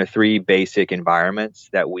 3 basic environments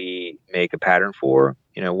that we make a pattern for.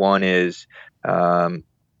 One is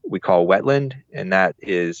we call wetland, and that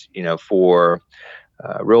is, for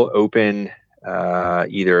real open,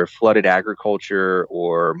 either flooded agriculture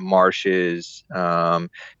or marshes.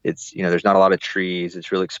 It's, there's not a lot of trees.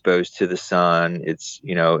 It's really exposed to the sun. It's,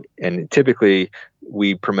 and typically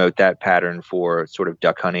we promote that pattern for sort of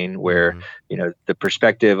duck hunting where, the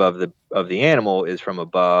perspective of the animal is from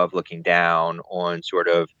above looking down on sort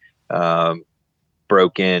of,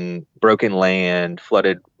 broken land,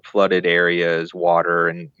 flooded areas, water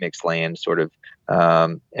and mixed land sort of.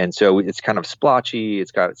 And so it's kind of splotchy.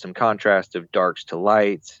 It's got some contrast of darks to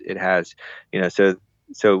lights. It has,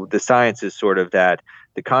 so the science is sort of that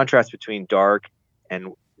the contrast between dark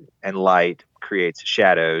and light creates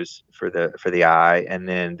shadows for the eye. And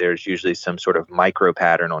then there's usually some sort of micro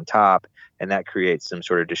pattern on top, and that creates some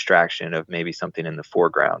sort of distraction of maybe something in the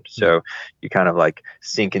foreground. So you kind of like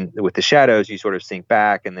sink in with the shadows, you sort of sink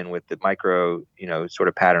back, and then with the micro, sort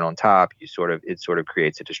of pattern on top, it sort of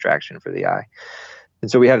creates a distraction for the eye. And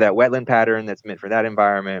so we have that wetland pattern that's meant for that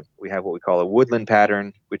environment. We have what we call a woodland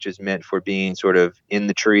pattern, which is meant for being sort of in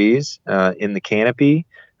the trees, in the canopy.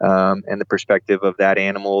 And the perspective of that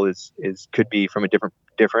animal is could be from a different,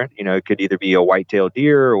 it could either be a white-tailed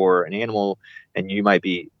deer or an animal, and you might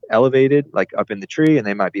be elevated, like up in the tree, and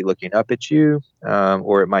they might be looking up at you,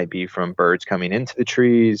 or it might be from birds coming into the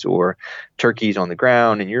trees or turkeys on the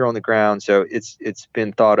ground and you're on the ground. So it's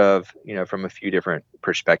been thought of, from a few different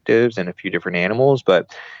perspectives and a few different animals,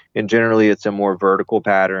 but generally it's a more vertical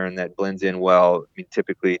pattern that blends in well. I mean,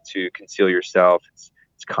 typically to conceal yourself, it's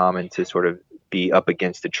common to sort of be up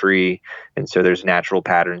against a tree, and so there's natural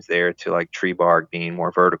patterns there to like tree bark being more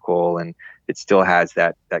vertical, and it still has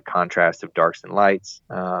that contrast of darks and lights,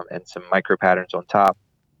 and some micro patterns on top.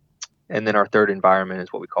 And then our third environment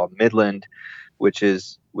is what we call midland, which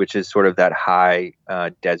is sort of that high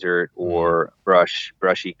desert or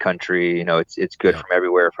brushy country. It's good from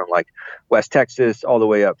everywhere from like West Texas all the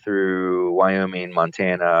way up through Wyoming,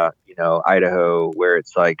 Montana, Idaho, where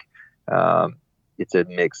it's like it's a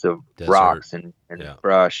mix of desert, rocks and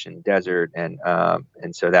brush and desert, and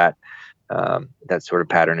so that sort of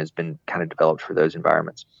pattern has been kind of developed for those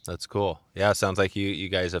environments. That's cool. Yeah, it sounds like you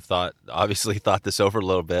guys have obviously thought this over a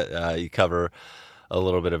little bit. You cover a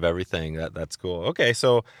little bit of everything. That's cool. Okay,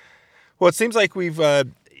 so it seems like we've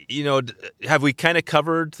have we kind of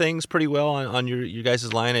covered things pretty well on your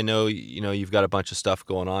guys' line? I know you've got a bunch of stuff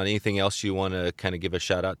going on. Anything else you want to kind of give a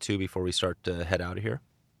shout out to before we start to head out of here?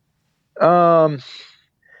 No,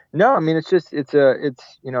 I mean, it's an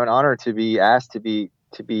honor to be asked to be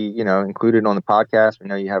included on the podcast. We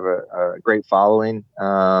know you have a great following.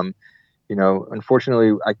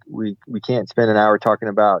 Unfortunately we can't spend an hour talking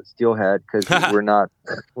about steelhead because we're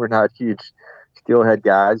not huge steelhead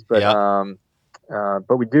guys, but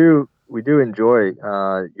we do enjoy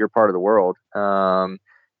your part of the world.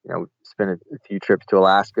 We spent a few trips to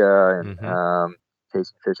Alaska and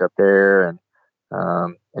chasing fish up there,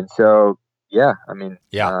 and so, I mean,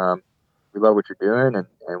 we love what you're doing,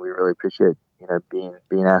 and we really appreciate,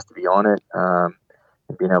 being asked to be on it,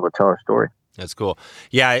 and being able to tell our story. That's cool.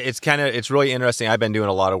 Yeah, it's really interesting. I've been doing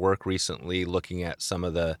a lot of work recently looking at some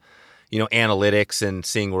of the, analytics and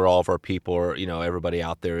seeing where all of our people are, everybody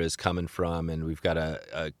out there is coming from. And we've got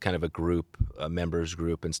a kind of a group, a members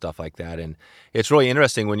group and stuff like that. And it's really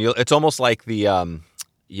interesting it's almost like the,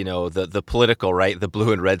 the political, right? The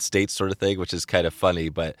blue and red states sort of thing, which is kind of funny.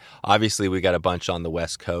 But obviously we got a bunch on the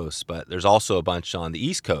West Coast, but there's also a bunch on the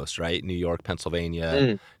East Coast, right? New York,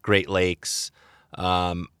 Pennsylvania, Great Lakes.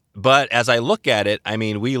 But as I look at it, I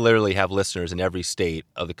mean, we literally have listeners in every state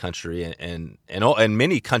of the country and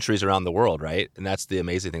many countries around the world, right? And that's the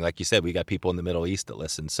amazing thing. Like you said, we got people in the Middle East that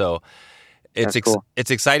listen. So it's cool.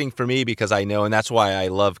 It's exciting for me because I know, and that's why I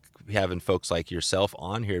love having folks like yourself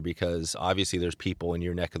on here, because obviously there's people in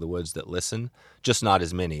your neck of the woods that listen, just not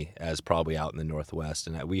as many as probably out in the Northwest.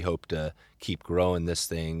 And we hope to keep growing this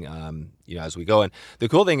thing, as we go. And the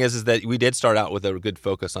cool thing is that we did start out with a good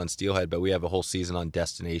focus on steelhead, but we have a whole season on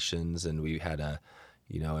destinations, and we had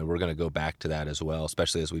and we're going to go back to that as well,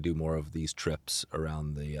 especially as we do more of these trips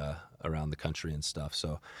around the country and stuff.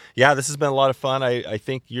 So yeah, this has been a lot of fun. I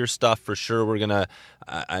think your stuff for sure,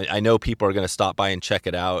 I know people are going to stop by and check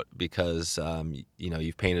it out because,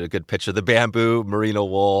 you've painted a good picture of the bamboo, merino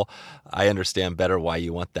wool. I understand better why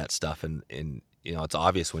you want that stuff in it's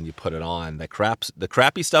obvious when you put it on. The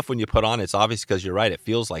crappy stuff when you put on, it's obvious because you're right. It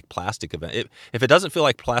feels like plastic. If it doesn't feel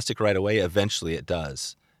like plastic right away, eventually it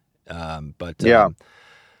does. But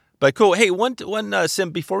cool. Hey, one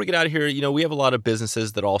Sim, before we get out of here, we have a lot of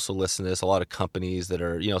businesses that also listen to this, a lot of companies that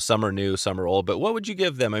are, some are new, some are old, but what would you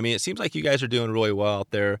give them? I mean, it seems like you guys are doing really well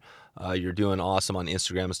out there. You're doing awesome on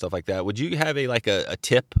Instagram and stuff like that. Would you have a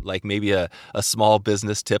tip, like maybe a small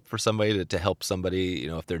business tip for somebody to help somebody,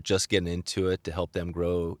 if they're just getting into it, to help them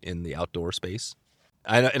grow in the outdoor space?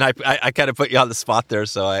 I know, and I kind of put you on the spot there,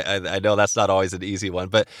 so I know that's not always an easy one,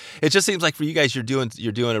 but it just seems like for you guys, you're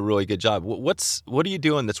doing a really good job. What are you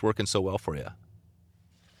doing that's working so well for you?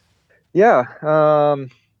 Yeah,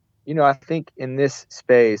 I think in this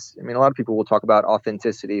space, I mean, a lot of people will talk about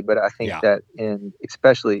authenticity, but I think that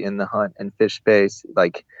especially in the hunt and fish space,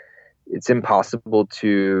 like it's impossible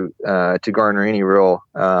to garner any real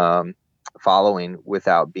following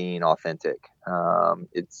without being authentic.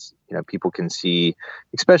 It's, people can see,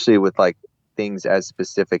 especially with like things as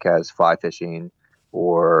specific as fly fishing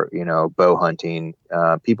or, bow hunting,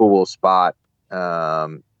 people will spot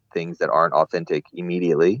things that aren't authentic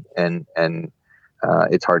immediately, and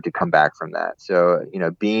it's hard to come back from that. So,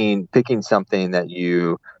 picking something that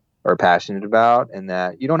you are passionate about, and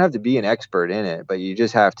that you don't have to be an expert in it, but you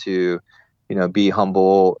just have to, be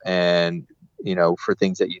humble, and, for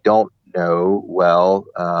things that you don't know well,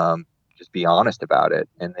 just be honest about it,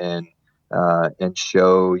 and then and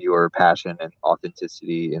show your passion and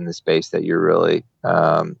authenticity in the space that you're really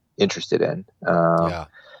interested in.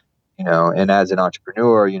 And as an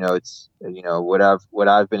entrepreneur, it's, what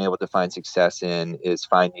I've been able to find success in is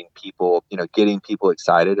finding people, getting people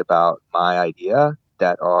excited about my idea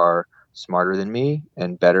that are smarter than me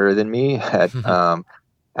and better than me at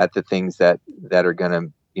the things that are going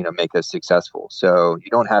to, make us successful. So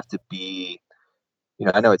you don't have to be,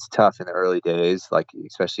 I know it's tough in the early days, like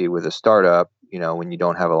especially with a startup, when you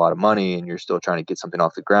don't have a lot of money and you're still trying to get something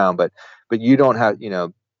off the ground, but you don't have,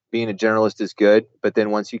 being a generalist is good, but then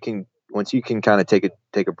once you can kind of take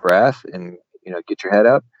a breath and, get your head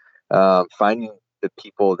up, finding the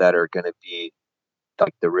people that are going to be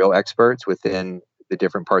like the real experts within the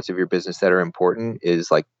different parts of your business that are important is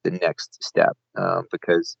like the next step,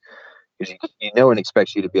 because no one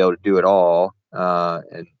expects you to be able to do it all.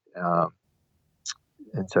 And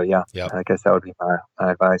so, I guess that would be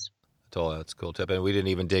my advice. Totally. That's a cool tip. And we didn't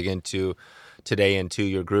even dig into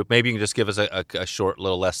your group. Maybe you can just give us a short,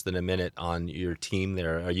 little less than a minute on your team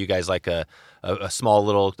there. Are you guys like a small,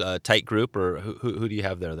 little tight group, or who do you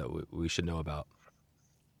have there that we should know about?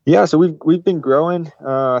 Yeah, so we've been growing.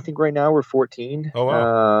 I think right now we're 14. Oh,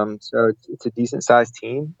 wow. So it's a decent sized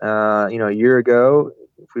team. A year ago,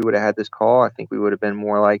 if we would have had this call, I think we would have been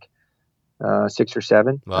more like 6 or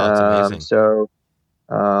 7. Wow, that's amazing.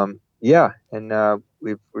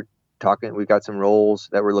 We're talking. We've got some roles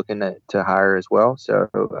that we're looking to hire as well. So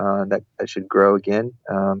that should grow again.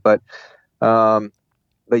 But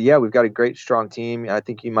yeah, we've got a great, strong team. I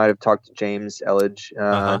think you might have talked to James Elledge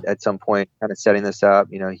at some point, kind of setting this up.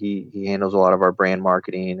 He handles a lot of our brand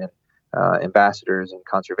marketing and ambassadors and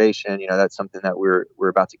conservation. That's something that we're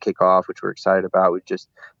about to kick off, which we're excited about. We've just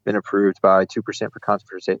been approved by 2% for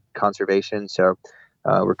conservation. So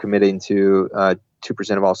we're committing to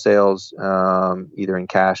 2% of all sales, either in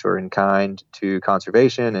cash or in kind, to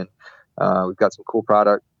conservation. And we've got some cool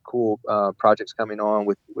projects coming on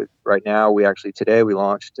with right now. Today we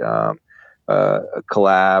launched a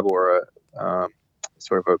collab or a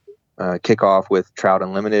sort of a kickoff with Trout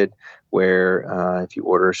Unlimited, where if you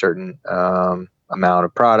order a certain amount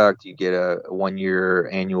of product, you get a 1-year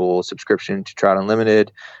annual subscription to Trout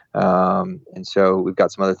Unlimited. And so we've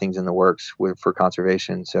got some other things in the works for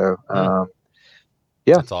conservation. So,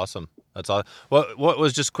 yeah, that's awesome. That's all. What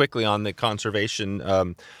was, just quickly on the conservation?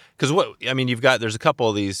 Because there's a couple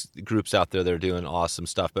of these groups out there that are doing awesome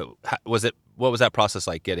stuff. But what was that process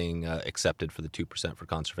like getting accepted for the 2% for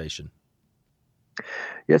conservation?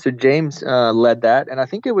 Yeah, so James led that, and I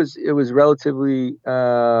think it was relatively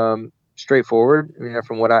straightforward.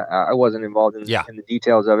 From what I wasn't involved in the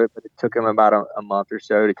details of it, but it took him about a month or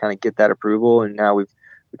so to kind of get that approval, and now we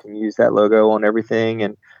can use that logo on everything.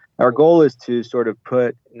 And our goal is to sort of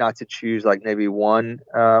not to choose like maybe one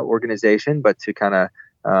organization, but to kind of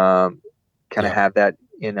have that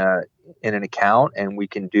in an account, and we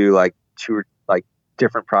can do like 2 like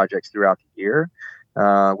different projects throughout the year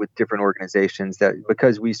with different organizations,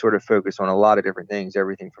 because we sort of focus on a lot of different things,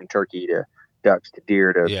 everything from turkey to ducks to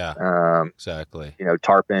deer to exactly,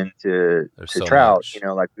 tarpon to trout.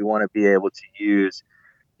 Like we want to be able to use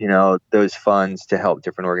those funds to help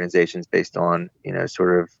different organizations based on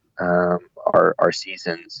sort of our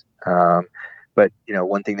seasons. But But,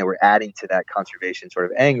 one thing that we're adding to that conservation sort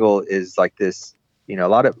of angle is like this, a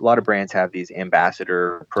lot of brands have these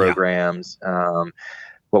ambassador programs.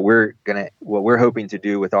 What we're hoping to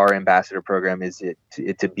do with our ambassador program is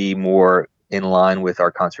it to be more in line with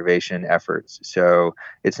our conservation efforts. So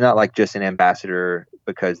it's not like just an ambassador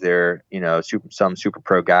because they're, some super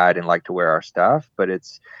pro guide and like to wear our stuff, but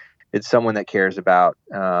it's someone that cares about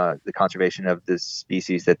the conservation of the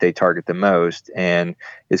species that they target the most, and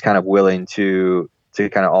is kind of willing to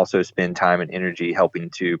kind of also spend time and energy helping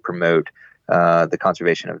to promote the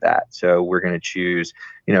conservation of that. So we're going to choose,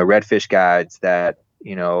 redfish guides that,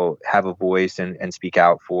 have a voice and speak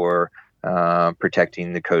out for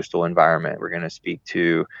protecting the coastal environment. We're going to speak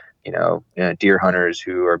to, deer hunters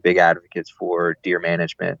who are big advocates for deer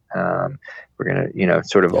management. We're going to,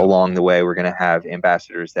 sort of along the way, we're going to have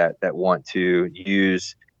ambassadors that want to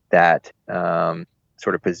use that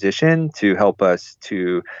sort of position to help us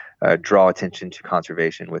to draw attention to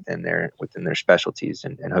conservation within their specialties,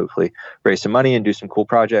 and hopefully raise some money and do some cool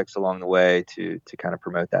projects along the way to kind of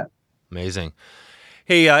promote that. Amazing.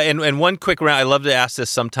 Hey, and one quick round. I love to ask this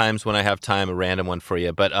sometimes when I have time, a random one for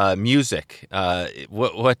you. But music.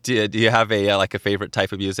 What do you have a favorite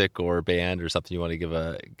type of music or band or something you want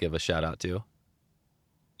to give a shout out to?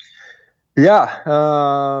 Yeah,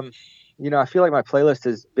 I feel like my playlist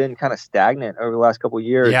has been kind of stagnant over the last couple of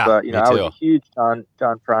years. Yeah, but me I was too. a huge John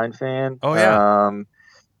Prine fan. Oh yeah.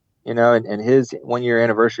 And his 1 year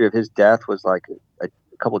anniversary of his death was like a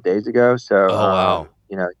couple of days ago. So, oh wow.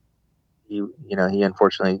 He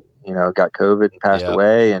unfortunately, got COVID and passed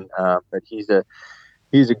away. And, but he's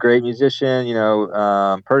a great musician.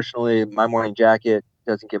 Personally, My Morning Jacket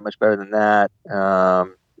doesn't get much better than that.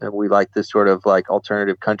 And we like this sort of like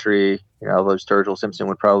alternative country, although Sturgill Simpson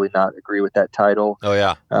would probably not agree with that title. Oh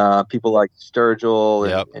yeah. People like Sturgill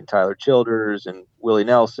Yep. and Tyler Childers and Willie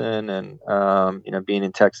Nelson. And, being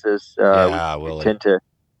in Texas, we tend to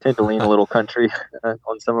lean a little country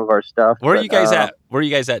on some of our stuff. Where are you guys at? Where are you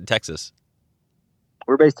guys at in Texas?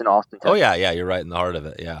 We're based in Austin, Texas. Oh yeah, you're right in the heart of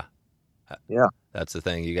it. Yeah. That's the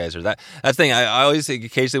thing. You guys are that's the thing. I always think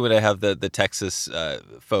occasionally when I have the Texas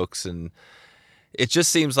folks, and it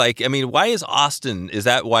just seems like, why is Austin? Is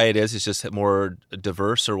that why it is? It's just more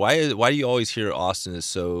diverse, or why do you always hear Austin is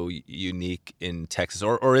so unique in Texas,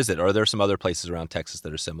 or is it? Are there some other places around Texas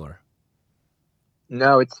that are similar?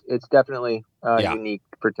 No, it's definitely unique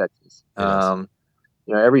for Texas.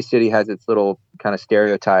 Every city has its little kind of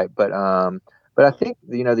stereotype, but I think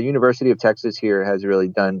the University of Texas here has really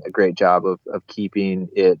done a great job of keeping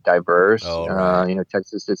it diverse. Oh, right.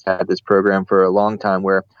 Texas has had this program for a long time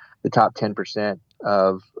where the top 10%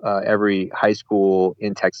 of every high school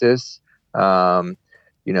in Texas,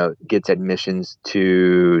 gets admissions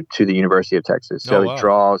to the University of Texas. So it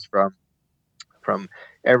draws from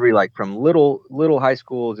every, like, from little high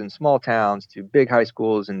schools in small towns to big high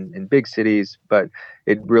schools in big cities, but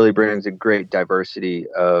it really brings a great diversity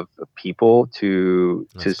of people to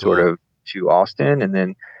Austin. And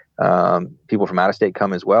then people from out of state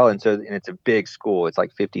come as well. And it's a big school. It's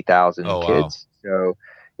like 50,000 kids. Wow. So,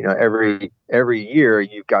 every year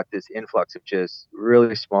you've got this influx of just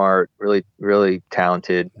really smart, really, really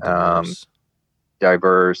talented,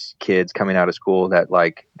 diverse kids coming out of school that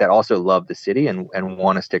also love the city and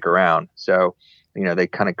want to stick around. So, they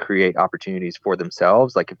kind of create opportunities for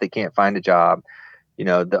themselves. Like if they can't find a job,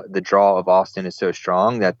 the draw of Austin is so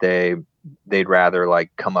strong that they'd rather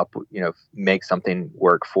come up, make something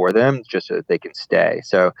work for them just so that they can stay.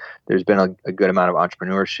 So there's been a good amount of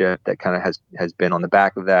entrepreneurship that kind of has been on the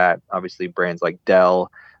back of that. Obviously brands like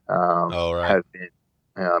Dell have been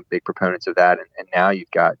big proponents of that. And now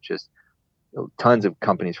you've got just tons of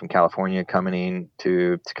companies from California coming in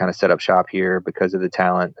to kind of set up shop here because of the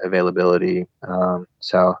talent availability.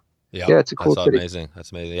 Yeah, it's a cool city. Amazing.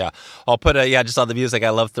 That's amazing. Yeah, I'll put just on the music. I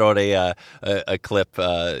love throwing a clip.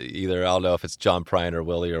 Either I'll know if it's John Prine or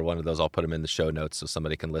Willie or one of those. I'll put them in the show notes so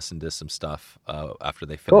somebody can listen to some stuff after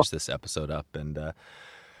they finish this episode up. And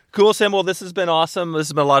cool, Sam. Well, this has been awesome. This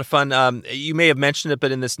has been a lot of fun. You may have mentioned it,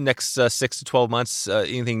 but in this next 6 to 12 months,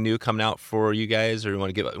 anything new coming out for you guys, or you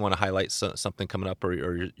want to highlight something coming up,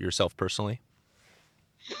 or yourself personally?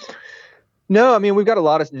 No, we've got a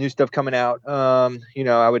lot of new stuff coming out. I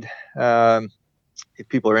would, if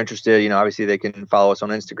people are interested, obviously they can follow us on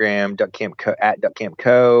Instagram, at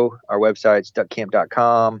duckcampco. Our website's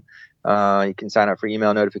duckcamp.com. You can sign up for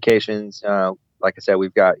email notifications. Like I said,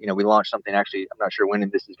 we've got, we launched something, actually, I'm not sure when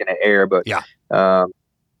this is going to air, but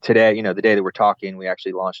today, the day that we're talking, we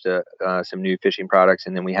actually launched some new fishing products,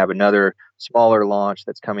 and then we have another smaller launch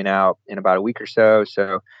that's coming out in about a week or so.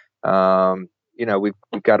 So, we've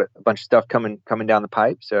got a bunch of stuff coming down the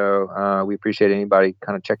pipe. So we appreciate anybody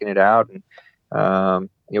kind of checking it out, and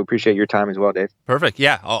appreciate your time as well, Dave. Perfect.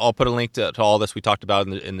 Yeah, I'll put a link to all this we talked about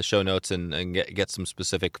in the show notes, and get some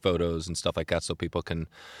specific photos and stuff like that so people can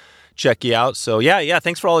check you out. So yeah,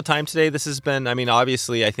 thanks for all the time today. This has been,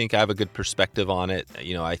 obviously I think I have a good perspective on it.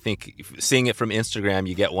 I think seeing it from Instagram,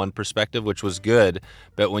 you get one perspective, which was good,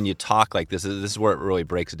 but when you talk like this is where it really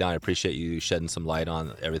breaks it down. I appreciate you shedding some light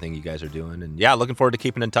on everything you guys are doing, and yeah, looking forward to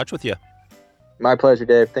keeping in touch with you. My pleasure,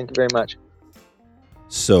 Dave. Thank you very much.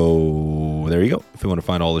 So there you go. If you want to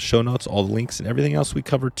find all the show notes, all the links, and everything else we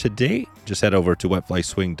covered today, just head over to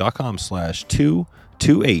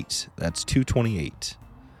wetflyswing.com/228. That's 228.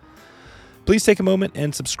 Please take a moment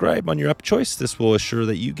and subscribe on your app of choice. This will assure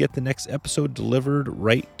that you get the next episode delivered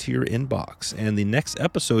right to your inbox. And the next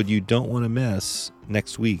episode you don't want to miss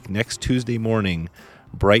next week, next Tuesday morning,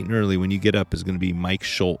 bright and early when you get up, is going to be Mike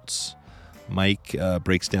Schultz. Mike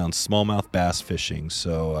breaks down smallmouth bass fishing.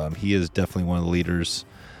 So he is definitely one of the leaders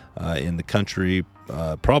in the country,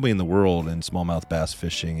 probably in the world, in smallmouth bass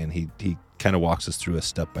fishing. And he kind of walks us through a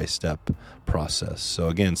step-by-step process. So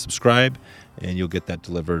again, subscribe and you'll get that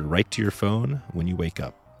delivered right to your phone when you wake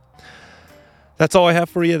up. That's all I have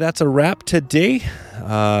for you. That's a wrap today.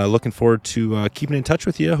 Looking forward to keeping in touch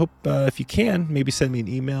with you. I hope if you can, maybe send me an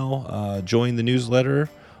email, join the newsletter,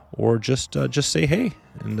 or just say hey,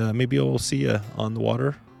 and maybe we'll see you on the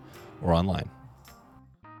water or online.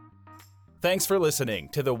 Thanks for listening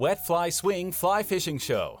to the Wet Fly Swing Fly Fishing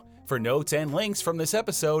Show. For notes and links from this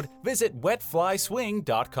episode, visit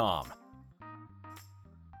wetflyswing.com.